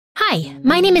Hi,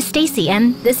 my name is Stacy,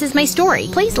 and this is my story.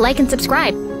 Please like and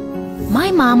subscribe. My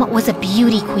mom was a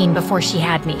beauty queen before she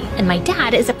had me, and my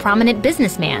dad is a prominent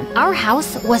businessman. Our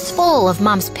house was full of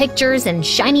mom's pictures and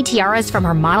shiny tiaras from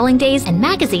her modeling days and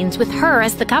magazines with her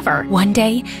as the cover. One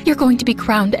day, you're going to be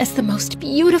crowned as the most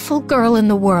beautiful girl in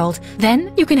the world.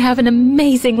 Then you can have an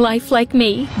amazing life like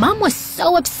me. Mom was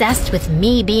so obsessed with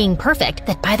me being perfect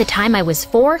that by the time I was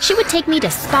 4, she would take me to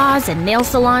spas and nail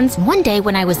salons. One day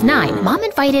when I was 9, Mom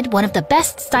invited one of the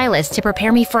best stylists to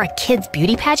prepare me for a kid's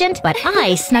beauty pageant, but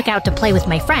I snuck out to play with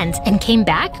my friends and came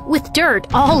back with dirt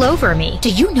all over me. Do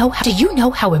you know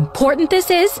how important this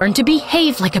is? Learn to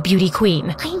behave like a beauty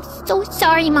queen. I'm so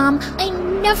sorry, Mom.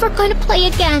 I'm never gonna play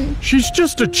again. She's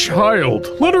just a child.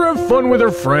 Let her have fun with her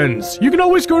friends. You can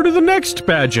always go to the next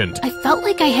pageant. I felt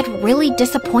like I had really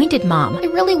disappointed Mom. I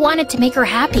really wanted to make her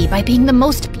happy by being the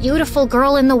most beautiful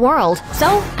girl in the world. So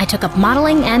I took up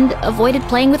modeling and avoided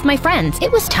playing with my friends.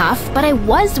 It was tough, but I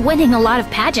was winning a lot of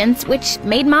pageants, which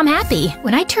made Mom happy.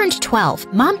 When I turned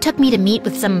 12, Mom took me to meet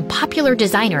with some popular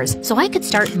designers so I could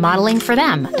start modeling for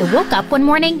them. I woke up one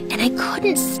morning and I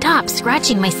couldn't stop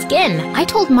scratching my skin. I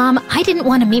told Mom I didn't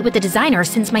want to meet with the designer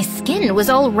since my skin was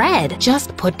all red.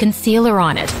 Just put concealer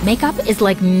on it. Makeup is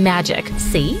like magic.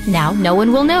 See? Now no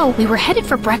one will know. We were headed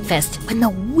for breakfast when the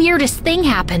weirdest thing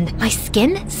happened. My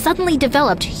skin suddenly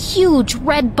developed huge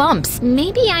red bumps.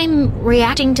 Maybe I'm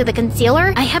reacting to the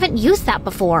concealer? I haven't used that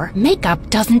before. Makeup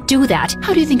doesn't do that.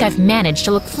 How do you think I've managed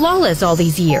to look flawless all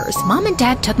these years? Mom and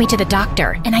Dad took me to the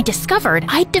doctor, and I discovered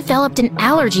I'd developed an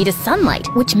allergy to sunlight,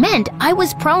 which meant I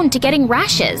was prone to getting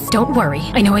rashes. Don't worry,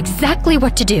 I know exactly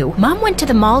what to do. Mom went to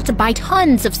the mall to buy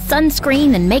tons of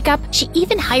sunscreen and makeup. She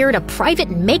even hired a private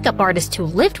makeup artist who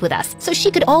lived with us, so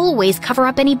she could always cover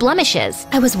up any blemishes.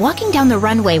 I was walking down the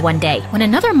runway one day when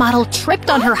another model tripped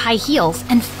on her high heels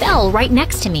and fell right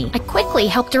next to me. I quickly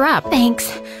helped her up.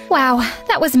 Thanks. Wow,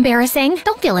 that was embarrassing.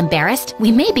 Don't feel embarrassed. We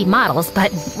may be models,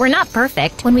 but we're not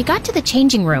perfect. When we got to the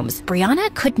changing rooms,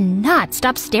 Brianna could not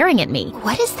stop staring at me.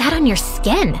 What is that on your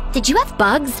skin? Did you have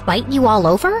bugs bite you all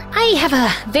over? I have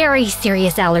a very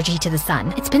serious allergy to the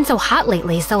sun. It's been so hot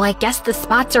lately, so I guess the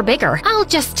spots are bigger. I'll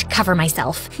just cover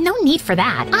myself. No need for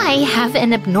that. I have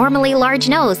an abnormally large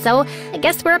nose, so I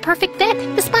guess we're a perfect fit.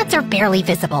 The spots are barely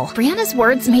visible. Brianna's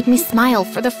words made me smile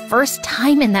for the first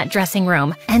time in that dressing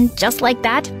room. And just like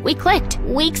that, we clicked.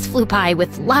 Weeks flew by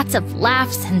with lots of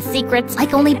laughs and secrets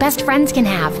like only best friends can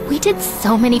have. We did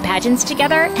so many pageants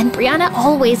together, and Brianna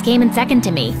always came in second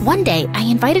to me. One day, I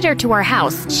invited her to our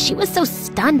house. She was so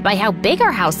stunned by how big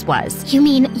our house was. You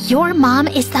mean your mom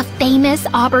is the famous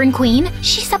Auburn queen?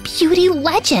 She's a beauty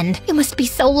legend. You must be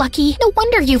so lucky. No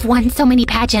wonder you've won so many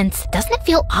pageants. Doesn't it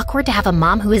feel awkward to have a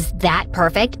mom who is that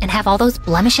perfect and have all those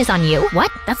blemishes on you?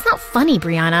 What? That's not funny,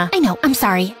 Brianna. I know, I'm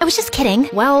sorry. I was just kidding.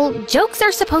 Well, jokes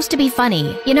are supposed to be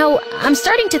funny. You know, I'm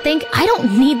starting to think I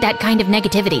don't need that kind of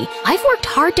negativity. I've worked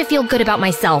hard to feel good about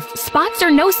myself, spots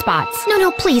or no spots.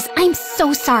 No, please, I'm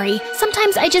so sorry.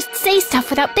 Sometimes I just say stuff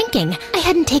without thinking. I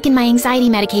hadn't taken my anxiety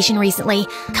medication recently.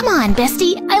 Come on,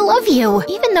 bestie, I love you.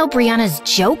 Even though Brianna's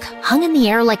joke hung in the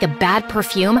air like a bad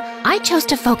perfume, I chose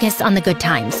to focus on the good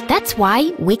times. That's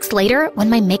why, weeks later, when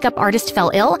my makeup artist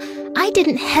fell ill, I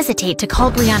didn't hesitate to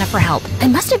call Brianna for help. I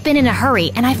must have been in a hurry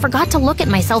and I forgot to look at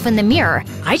myself in the mirror.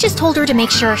 I just told her to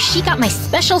make sure she got my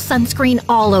special sunscreen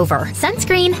all over.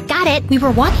 Sunscreen, got it. We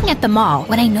were walking at the mall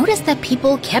when I noticed that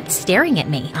people kept staring at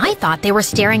me. I thought they were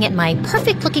staring at my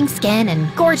perfect looking skin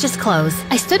and gorgeous clothes.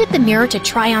 I stood at the mirror to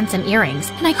try on some earrings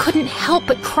and I couldn't help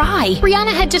but cry.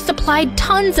 Brianna had just applied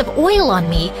tons of oil on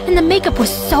me and the makeup was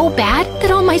so bad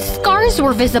that all my scars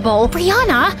were visible.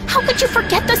 Brianna, how could you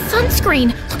forget the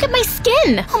sunscreen? Look at my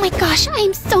skin. Oh my gosh, I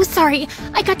am so sorry.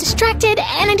 I got distracted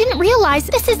and I didn't realize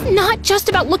this is not just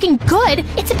about looking good.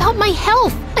 It's about my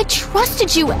health. I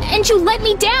trusted you and you let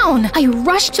me down. I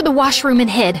rushed to the washroom and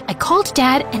hid. I called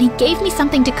Dad and he gave me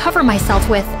something to cover myself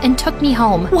with and took me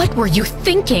home. What were you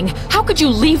thinking? How could you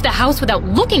leave the house without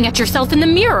looking at yourself in the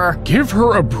mirror? Give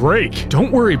her a break.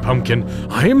 Don't worry, Pumpkin.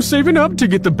 I am saving up to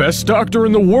get the best doctor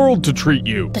in the world to treat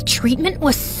you. The treatment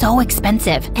was so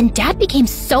expensive and Dad became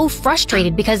so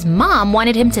frustrated because Mom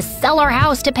wanted him to sell our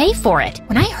house to pay for it.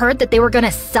 When I heard that they were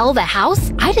gonna sell the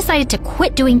house, I decided to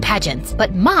quit doing pageants,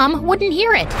 but Mom wouldn't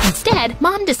hear it. Instead,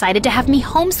 Mom decided to have me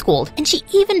homeschooled, and she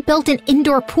even built an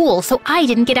indoor pool so I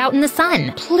didn't get out in the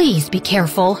sun. Please be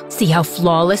careful. See how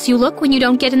flawless you look when you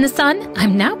don't get in the sun?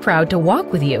 I'm now proud to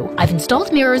walk with you. I've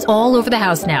installed mirrors all over the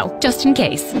house now, just in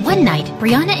case. One night,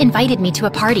 Brianna invited me to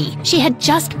a party. She had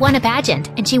just won a pageant,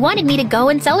 and she wanted me to go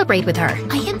and celebrate with her.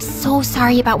 I am so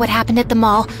sorry about what happened at the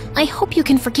mall. I hope you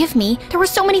can forgive me. There were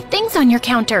so many things on your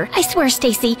counter. I swear,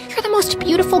 Stacy, you're the most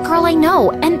beautiful girl I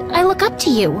know, and I look up to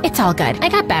you. It's all good. I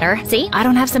got better. See? I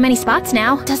don't have so many spots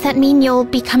now. Does that mean you'll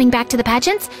be coming back to the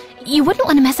pageants? You wouldn't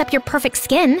want to mess up your perfect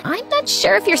skin. I'm not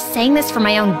sure if you're saying this for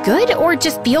my own good or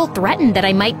just feel threatened that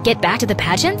I might get back to the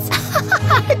pageants.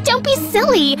 Don't be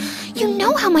silly. You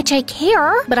know how much I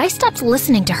care. But I stopped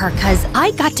listening to her because I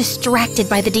got distracted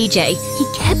by the DJ.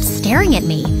 He kept staring at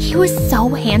me. He was so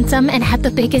handsome and had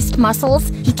the biggest muscles.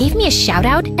 He gave me a shout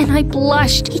out and I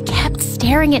blushed. He kept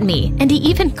staring at me and he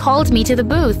even called me to the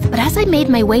booth. But as I made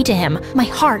my way to him, my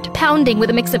heart pounding with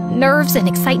a mix of nerves and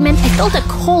excitement, I felt a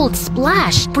cold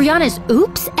splash. Brianna's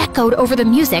oops echoed over the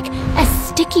music as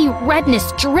sticky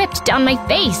redness dripped down my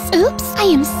face. Oops, I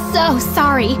am so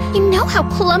sorry. You know how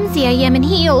clumsy I am in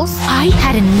heels. I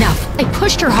had enough. I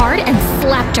pushed her hard and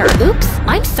slapped her. Oops,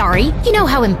 I'm sorry. You know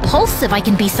how impulsive I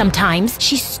can be sometimes.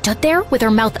 She stood there with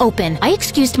her mouth open. I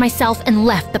excused myself and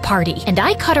left the party, and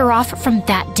I cut her off from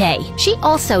that day. She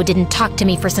also didn't talk to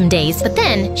me for some days, but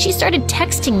then she started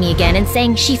texting me again and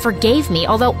saying she forgave me,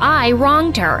 although I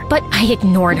wronged her. But I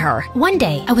ignored her. One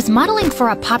day, I was modeling for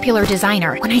a popular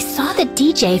designer when I saw the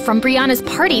DJ from Brianna's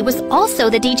party was also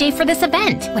the DJ for this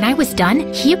event. When I was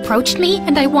done, he approached me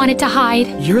and I wanted to hide.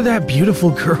 You're that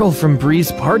beautiful girl from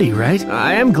Bree's party, right?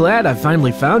 I am glad I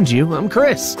finally found you. I'm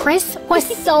Chris. Chris was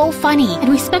so funny, and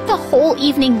we spent the whole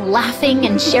evening laughing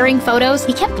and sharing photos.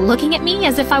 He kept looking at me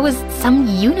as if I was some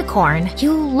unicorn.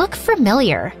 You look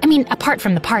familiar. I mean, apart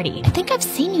from the party. I think I've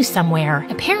seen you somewhere.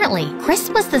 Apparently, Chris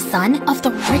was the son of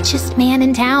the richest man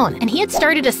in town, and he had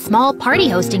started a small party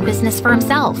hosting business for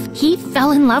himself. He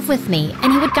fell in love with me,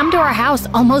 and he would come to our house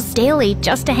almost daily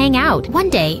just to hang out. One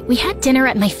day, we had dinner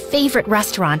at my favorite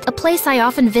restaurant, a place I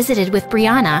often visited with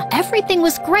Brianna. Everything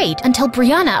was great until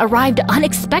Brianna arrived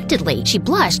unexpectedly. She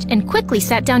blushed and quickly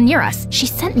sat down near us. She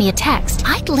sent me a text.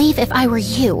 I'd leave if I were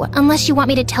you, unless you want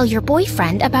me to tell your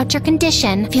boyfriend about your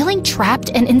condition. Feeling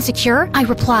trapped and insecure, I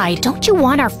replied, don't you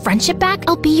want our friendship back?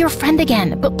 I'll be your friend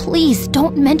again, but please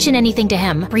don't mention anything to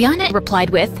him. Brianna replied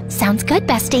with, sounds good,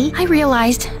 bestie. I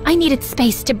realized I needed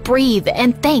space to breathe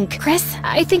and think. Chris,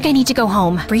 I think I need to go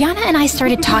home. Brianna and I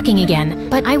started talking again,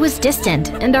 but I was distant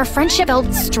and our friendship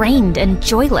felt strained and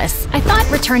joyless. I thought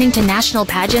returning to national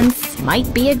pageants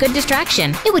might be a good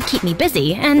distraction. It would keep me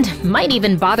busy and might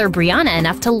even bother Brianna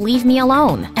enough to leave me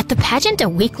alone. At the pageant a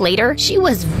week later, she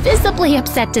was visibly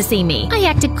upset to see me. I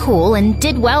acted cool and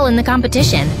did well in the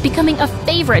competition, becoming a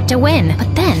favorite to win.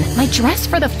 But then, my dress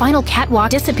for the final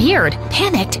catwalk disappeared.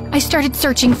 Panicked, I started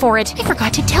searching for it. I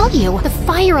forgot to tell you. The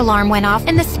fire alarm went off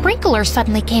and the sprinkler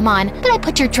suddenly came on, but I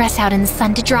put your dress out in the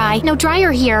sun to dry. No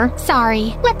dryer here.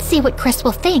 Sorry. Let's see what Chris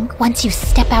will think once you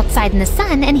step outside in the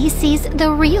sun and he sees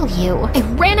the real you. I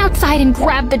ran outside and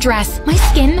grabbed the dress. My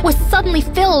skin was suddenly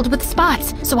filled with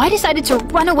spots, so I decided to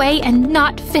run away and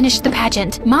not finish the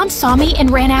pageant. Mom saw me and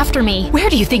ran after me. Where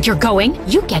do you think you're going?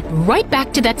 You get right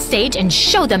back to that stage and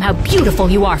show them how beautiful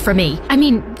you are for me. I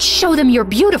mean, show them you're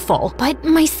beautiful. But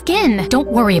my skin. Don't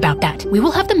worry about that. We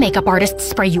will have the makeup artist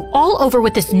spray you all over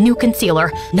with this new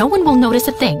concealer. No one will notice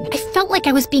a thing. I felt like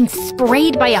I was being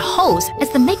sprayed by a hose as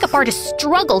the makeup artist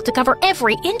struggled to cover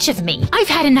every inch of me. I've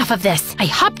had enough of this. I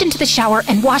hopped into the shower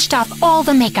and washed off all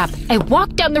the makeup. I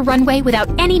walked down the runway without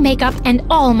any makeup and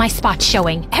all my spots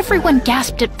showing. Everyone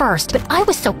gasped at first, but I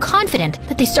was so confident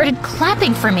that they started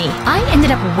clapping for me. I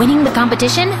ended up winning the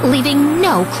competition, leaving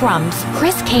no crumbs.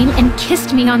 Chris came and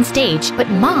kissed me on stage, but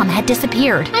Mom had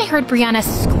disappeared. I heard Brianna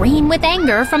scream with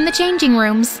anger from the changing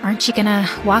rooms. Aren't you gonna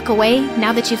walk away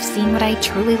now that you've seen what I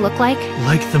truly look like?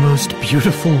 Like the most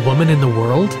beautiful woman in the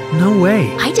world? No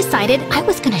way. I decided I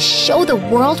was gonna show the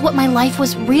world what my life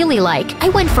was really like. I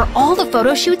went for all the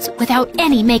photo shoots without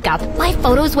any makeup. My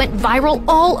photos went viral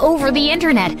all over the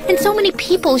internet, and so many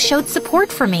people showed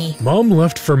support for me. Mom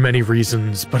left for many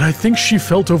reasons, but I think she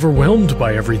felt overwhelmed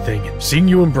by everything. Seeing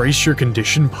you embrace your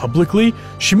condition publicly,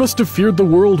 she must have feared the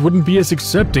world wouldn't be as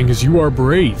accepting as you are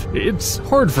brave. It's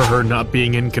hard for her not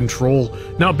being in control,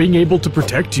 not being able to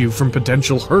protect you from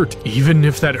potential hurt, even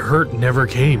if that hurt never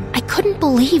came. I couldn't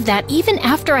believe that even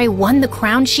after I won the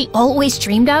crown she always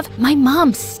dreamed of, my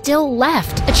mom still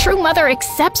left. A true mother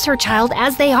accepts her child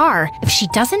as they are. If she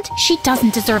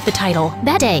doesn't deserve the title.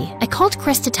 That day, I called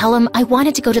Chris to tell him I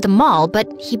wanted to go to the mall, but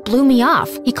he blew me off.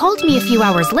 He called me a few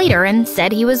hours later and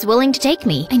said he was willing to take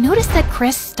me. I noticed that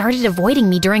Chris started avoiding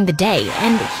me during the day,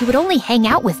 and he would only hang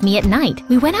out with me at night.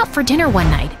 We went out for dinner one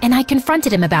night, and I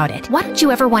confronted him about it. Why don't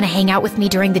you ever want to hang out with me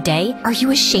during the day? Are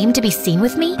you ashamed to be seen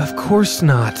with me? Of course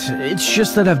not. It's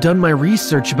just that I've done my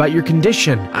research about your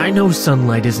condition. I know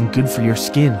sunlight isn't good for your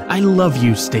skin. I love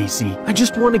you, Stacy. I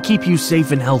just want to keep keep you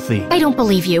safe and healthy. I don't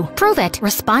believe you. Prove it.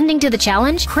 Responding to the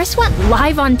challenge, Chris went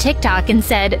live on TikTok and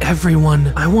said,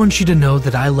 Everyone, I want you to know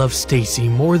that I love Stacy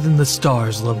more than the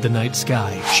stars love the night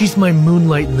sky. She's my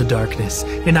moonlight in the darkness,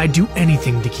 and I'd do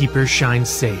anything to keep her shine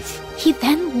safe. He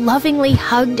then lovingly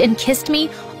hugged and kissed me,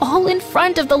 all in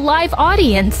front of the live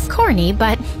audience. Corny,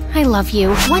 but I love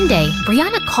you. One day,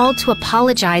 Brianna called to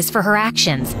apologize for her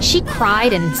actions. She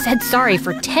cried and said sorry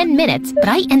for 10 minutes, but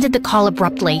I ended the call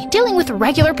abruptly. Dealing with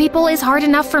regular people is hard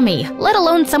enough for me, let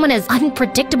alone someone as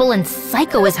unpredictable and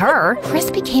psycho as her.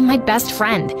 Chris became my best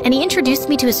friend, and he introduced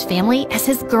me to his family as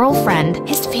his girlfriend.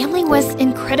 His family was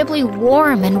incredibly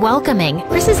warm and welcoming.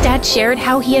 Chris's dad shared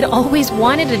how he had always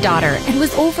wanted a daughter and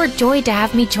was overjoyed to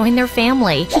have me join their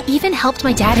family. He even helped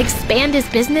my dad expand his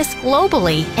business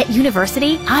globally. At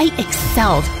university, I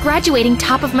excelled, graduating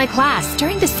top of my class.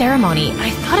 During the ceremony, I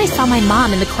thought I saw my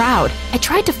mom in the crowd. I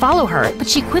tried to follow her, but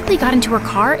she quickly got into her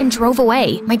car and drove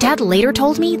away. My dad later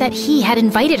told me that he had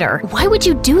invited her. Why would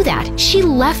you do that? She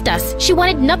left us. She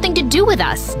wanted nothing to do with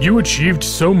us. You achieved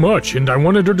so much, and I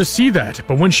wanted her to see that.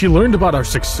 But when she learned about our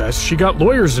success, she got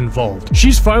lawyers involved.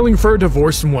 She's filing for a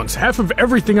divorce and wants half of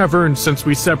everything I've earned since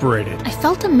we separated. I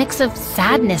felt a mix of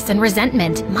sadness and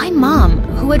resentment. My mom,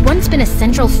 who had once been a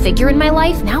central figure in my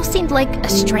life, now seemed like a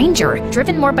stranger,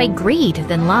 driven more by greed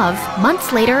than love.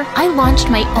 Months later, I launched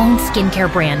my own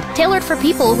skincare brand, tailored for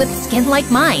people with skin like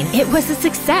mine. It was a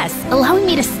success, allowing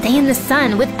me to stay in the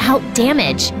sun without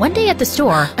damage. One day at the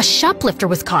store, a shoplifter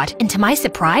was caught, and to my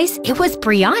surprise, it was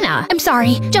Brianna. I'm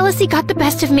sorry, jealousy got the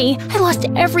best of me. I lost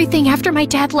everything after my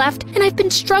dad left, and I've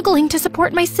been struggling to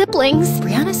support my siblings.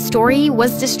 Brianna's story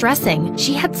was distressing.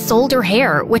 She had sold her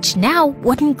hair, which now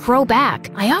wouldn't grow back.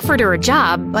 I offered her a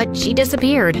job, but she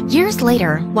disappeared. Years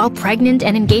later, while pregnant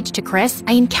and engaged to Chris,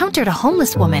 I encountered a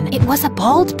homeless woman. It was a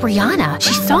bald Brianna.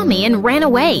 She saw me and ran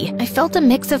away. I felt a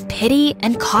mix of pity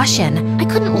and caution. I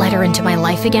couldn't let her into my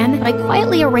life again, but I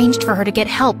quietly arranged for her to get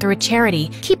help through a charity,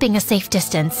 keeping a safe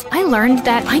distance. I learned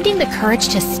that finding the courage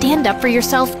to stand up for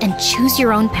yourself and choose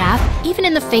your own path, even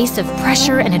in the face of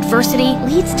pressure and adversity,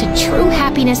 leads to true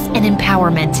happiness and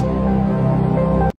empowerment.